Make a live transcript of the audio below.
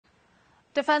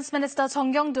Defense Minister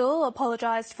Jeong Kyeong-doo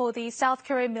apologized for the South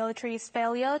Korean military's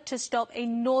failure to stop a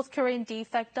North Korean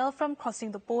defector from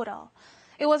crossing the border.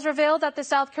 It was revealed that the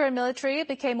South Korean military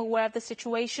became aware of the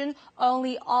situation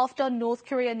only after North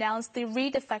Korea announced the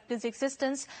re-defector's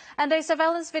existence, and a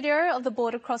surveillance video of the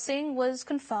border crossing was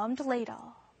confirmed later.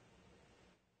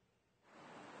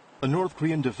 A North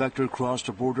Korean defector crossed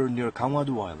a border near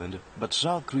Ganghwado Island, but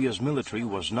South Korea's military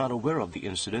was not aware of the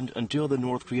incident until the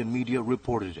North Korean media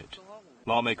reported it.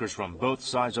 Lawmakers from both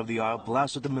sides of the aisle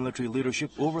blasted the military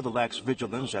leadership over the lax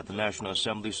vigilance at the National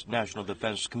Assembly's National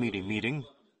Defense Committee meeting.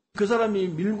 그 사람이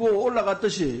밀고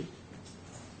올라갔듯이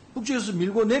북쪽에서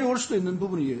밀고 내려올 수도 있는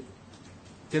부분이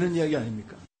되는 이야기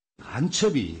아닙니까?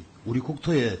 간첩이 우리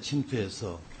국토에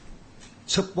침투해서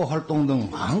첩보 활동 등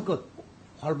마음껏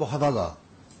활보하다가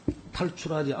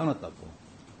탈출하지 않았다고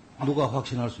누가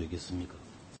확신할 수 있겠습니까?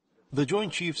 The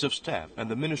Joint Chiefs of Staff and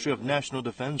the Ministry of National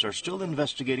Defense are still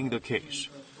investigating the case.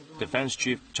 Defense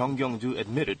Chief Jeong Kyeong-doo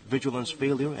admitted vigilance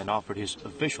failure and offered his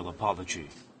official apology.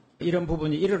 이런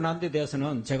부분이 일어난 데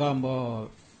대해서는 제가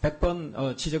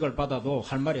 100번 지적을 받아도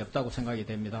할 말이 없다고 생각이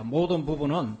됩니다. 모든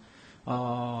부분은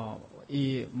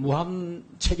이 무한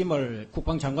책임을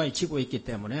국방장관이 지고 있기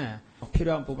때문에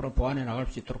필요한 부분을 보완해 나갈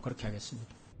수 있도록 그렇게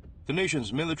하겠습니다. The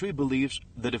nation's military believes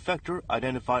the defector,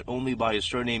 identified only by his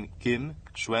surname Kim,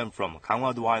 swam from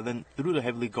Ganghwado Island through the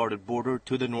heavily guarded border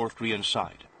to the North Korean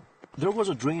side. There was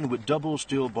a drain with double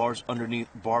steel bars underneath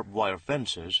barbed wire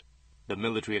fences. The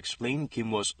military explained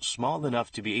Kim was small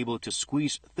enough to be able to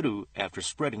squeeze through after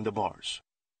spreading the bars.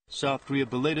 South Korea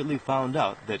belatedly found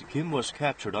out that Kim was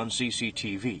captured on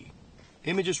CCTV.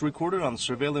 Images recorded on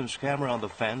surveillance camera on the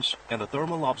fence and the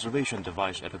thermal observation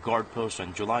device at a guard post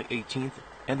on July 18th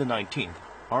and the 19th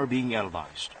are being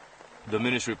analyzed. The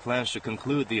ministry plans to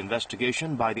conclude the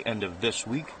investigation by the end of this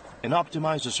week and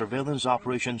optimize the surveillance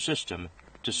operation system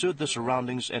to suit the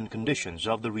surroundings and conditions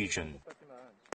of the region.